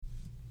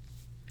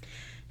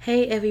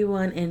Hey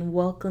everyone, and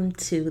welcome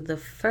to the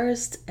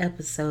first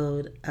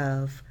episode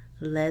of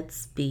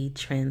Let's Be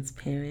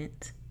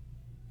Transparent.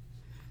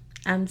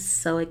 I'm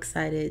so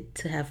excited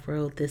to have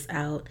rolled this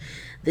out.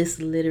 This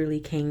literally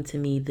came to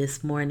me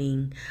this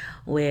morning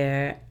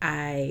where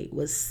I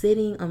was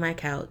sitting on my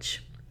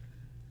couch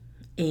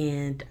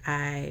and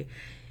I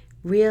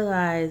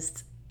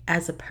realized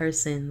as a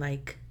person,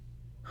 like,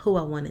 who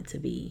I wanted to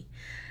be.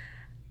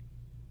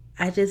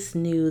 I just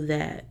knew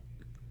that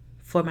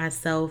for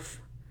myself,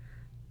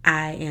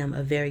 I am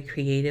a very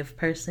creative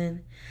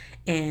person,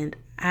 and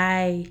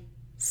I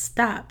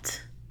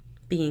stopped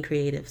being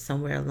creative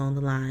somewhere along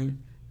the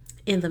line.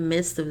 In the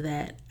midst of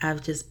that,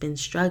 I've just been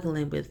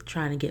struggling with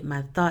trying to get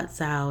my thoughts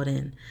out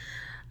and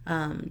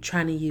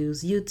trying to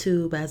use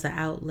YouTube as an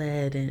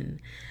outlet.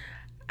 And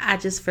I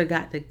just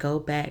forgot to go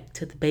back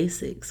to the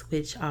basics,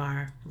 which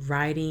are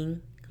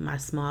writing my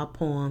small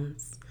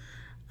poems,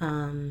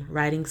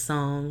 writing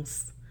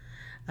songs.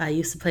 I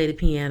used to play the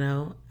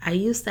piano. I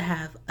used to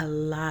have a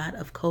lot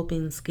of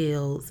coping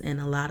skills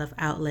and a lot of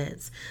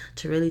outlets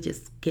to really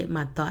just get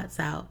my thoughts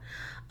out.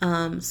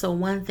 So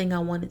one thing I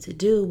wanted to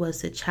do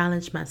was to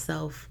challenge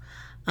myself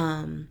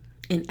and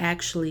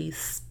actually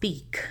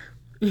speak.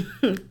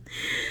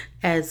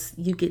 As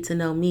you get to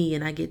know me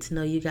and I get to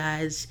know you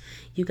guys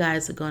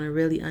are going to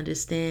really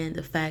understand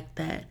the fact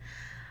that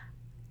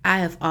I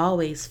have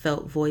always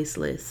felt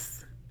voiceless.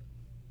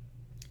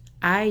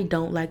 I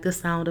don't like the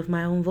sound of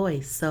my own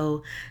voice.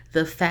 So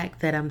the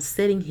fact that I'm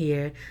sitting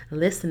here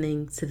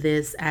listening to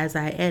this as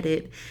I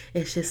edit,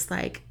 it's just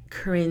like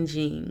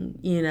cringing.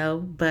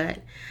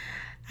 But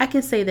I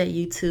can say that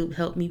YouTube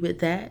helped me with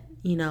that,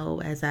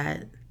 as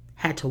I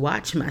had to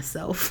watch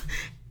myself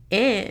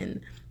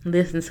and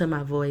listen to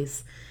my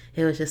voice.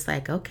 It was just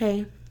like,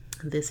 okay,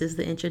 this is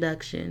the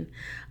introduction.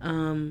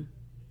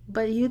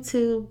 But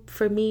YouTube,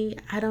 for me,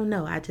 I don't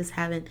know. I just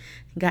haven't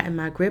gotten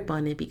my grip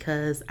on it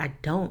because I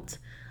don't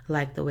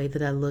like the way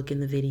that I look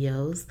in the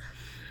videos.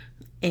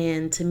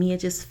 And to me, it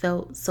just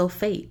felt so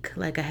fake.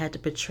 Like I had to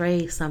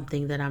portray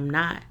something that I'm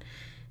not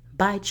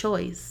by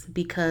choice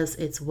because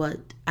it's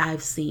what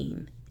I've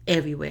seen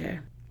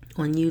everywhere.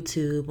 On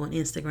YouTube, on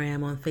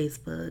Instagram, on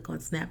Facebook, on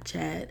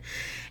Snapchat.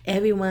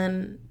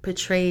 Everyone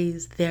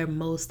portrays their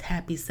most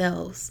happy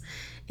selves.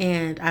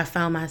 And I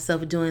found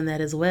myself doing that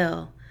as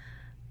well.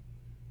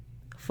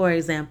 For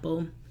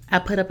example, I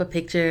put up a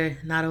picture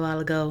not a while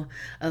ago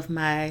of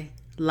my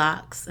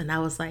locks, and I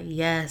was like,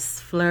 yes,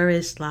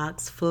 flourish,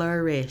 locks,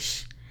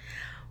 flourish.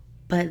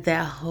 But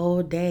that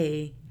whole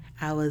day,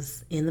 I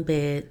was in the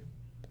bed,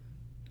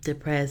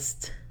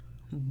 depressed,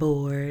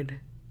 bored.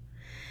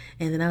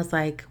 And then I was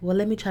like, well,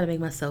 let me try to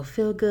make myself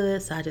feel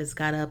good. So I just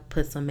got up,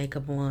 put some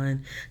makeup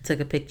on, took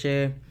a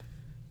picture.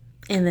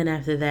 And then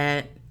after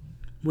that,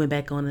 went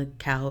back on the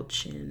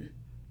couch and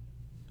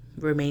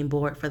remain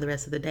bored for the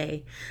rest of the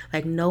day.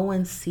 Like, no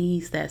one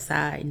sees that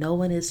side. No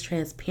one is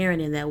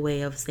transparent in that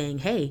way of saying,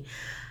 hey,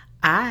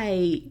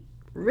 I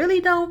really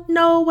don't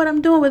know what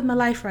I'm doing with my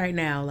life right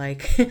now.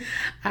 Like,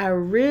 I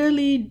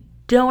really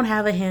don't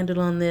have a handle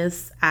on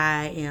this.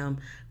 I am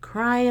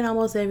crying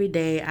almost every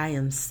day. I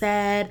am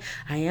sad.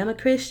 I am a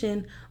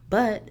Christian,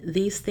 but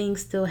these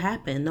things still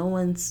happen.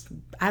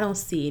 I don't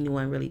see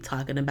anyone really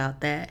talking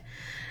about that,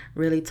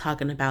 really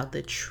talking about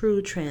the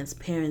true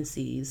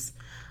transparencies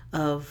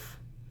of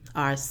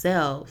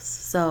ourselves.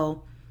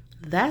 So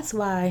that's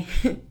why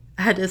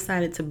I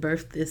decided to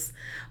birth this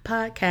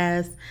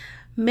podcast,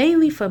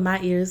 mainly for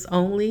my ears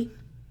only.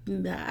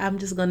 I'm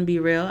just going to be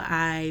real.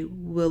 I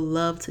will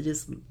love to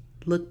just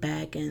look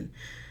back and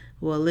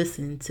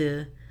listen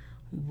to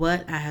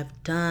what I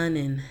have done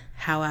and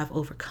how I've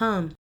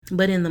overcome.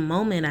 But in the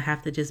moment, I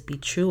have to just be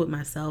true with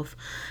myself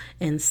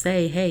and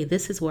say, hey,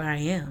 this is where I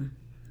am.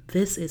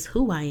 This is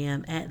who I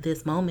am at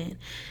this moment.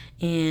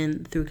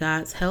 And through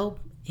God's help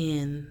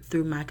and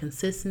through my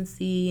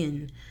consistency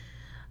and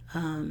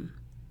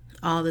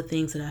all the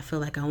things that I feel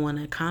like I want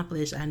to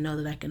accomplish, I know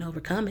that I can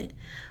overcome it.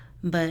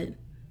 But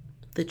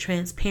the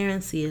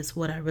transparency is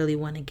what I really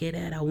want to get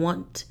at. I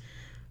want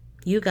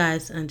you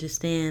guys to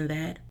understand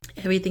that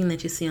everything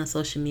that you see on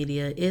social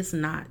media is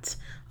not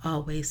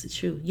always the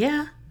truth.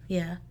 Yeah.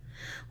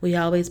 We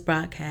always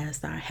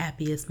broadcast our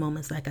happiest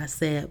moments, like I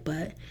said,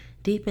 but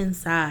deep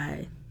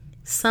inside,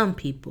 some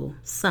people,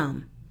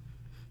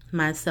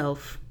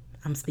 myself,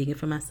 I'm speaking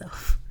for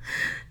myself,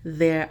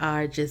 there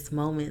are just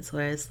moments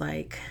where it's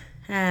like,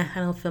 I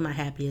don't feel my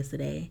happiest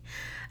today.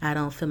 I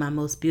don't feel my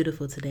most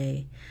beautiful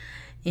today.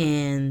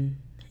 And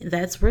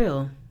that's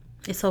real.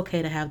 It's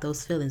okay to have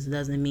those feelings. It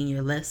doesn't mean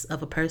you're less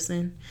of a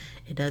person.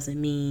 It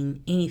doesn't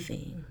mean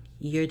anything.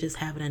 You're just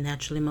having a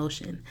natural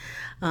emotion.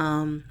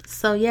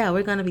 So yeah,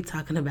 we're going to be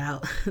talking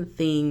about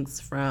things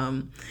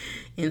from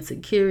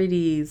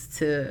insecurities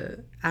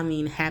to,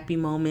 happy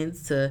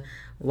moments to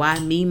why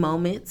me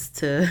moments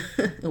to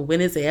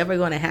when is it ever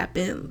going to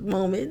happen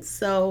moments.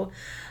 So,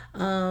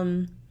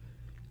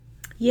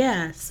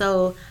 yeah,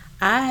 so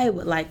I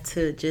would like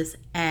to just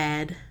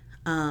add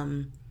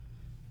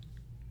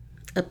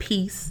a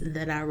piece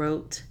that I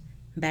wrote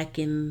back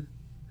in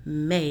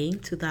May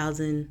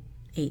 2019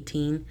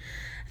 2018.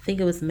 I think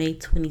it was May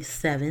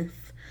 27th,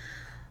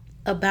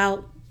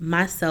 about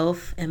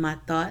myself and my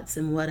thoughts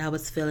and what I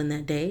was feeling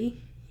that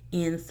day.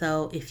 And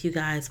so if you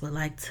guys would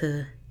like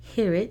to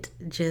hear it,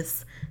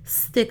 just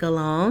stick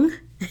along.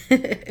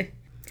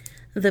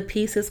 The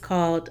piece is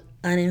called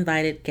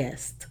Uninvited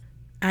Guest.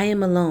 I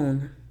am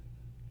alone,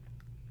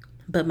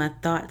 but my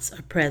thoughts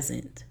are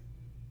present.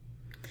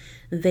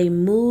 They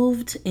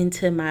moved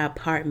into my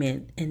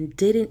apartment and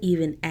didn't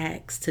even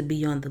ask to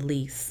be on the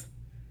lease.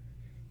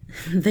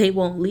 They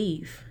won't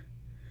leave.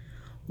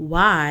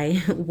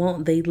 Why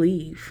won't they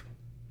leave?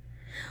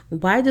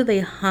 Why do they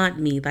haunt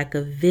me like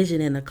a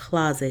vision in a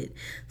closet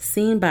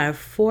seen by a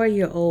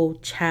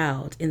 4-year-old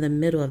child in the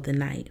middle of the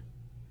night?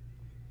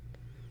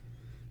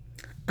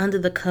 Under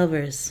the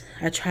covers,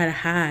 I try to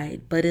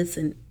hide, but it's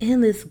an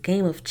endless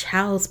game of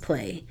child's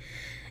play,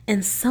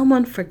 and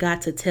someone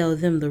forgot to tell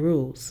them the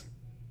rules.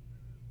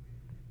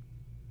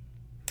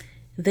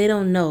 They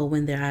don't know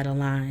when they're out of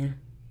line.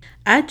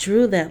 I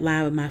drew that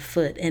line with my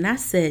foot, and I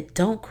said,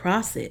 don't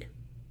cross it.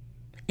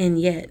 And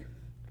yet,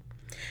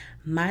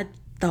 my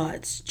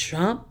thoughts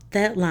jumped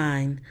that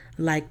line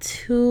like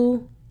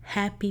two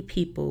happy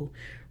people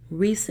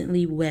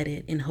recently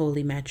wedded in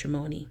holy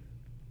matrimony.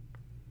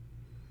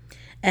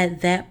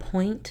 At that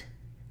point,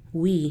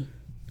 we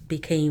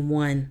became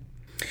one.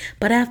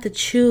 But I have to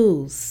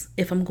choose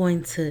if I'm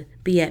going to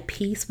be at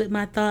peace with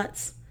my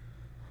thoughts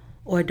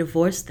or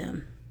divorce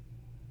them.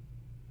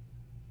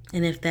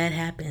 And if that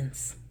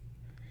happens,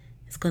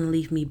 it's going to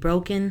leave me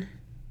broken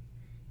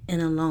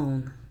and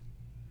alone.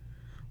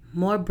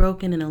 More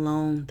broken and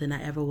alone than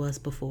I ever was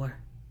before.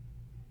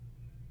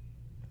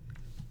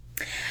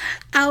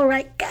 All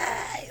right,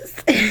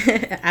 guys.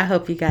 I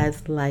hope you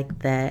guys like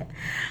that.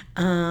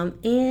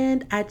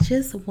 And I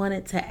just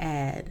wanted to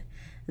add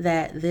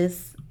that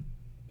this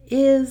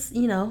is,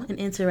 an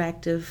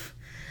interactive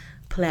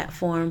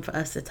platform for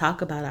us to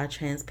talk about our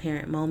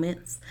transparent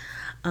moments.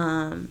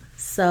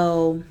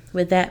 So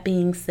with that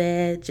being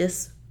said,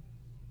 just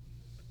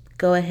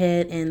go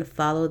ahead and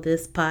follow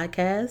this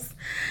podcast.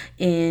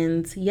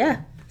 And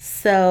yeah,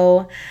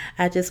 so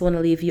I just want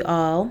to leave you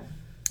all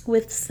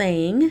with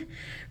saying,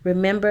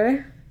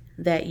 remember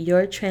that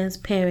your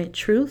transparent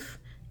truth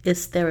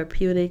is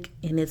therapeutic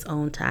in its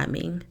own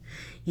timing.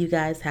 You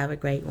guys have a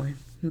great one.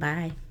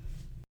 Bye.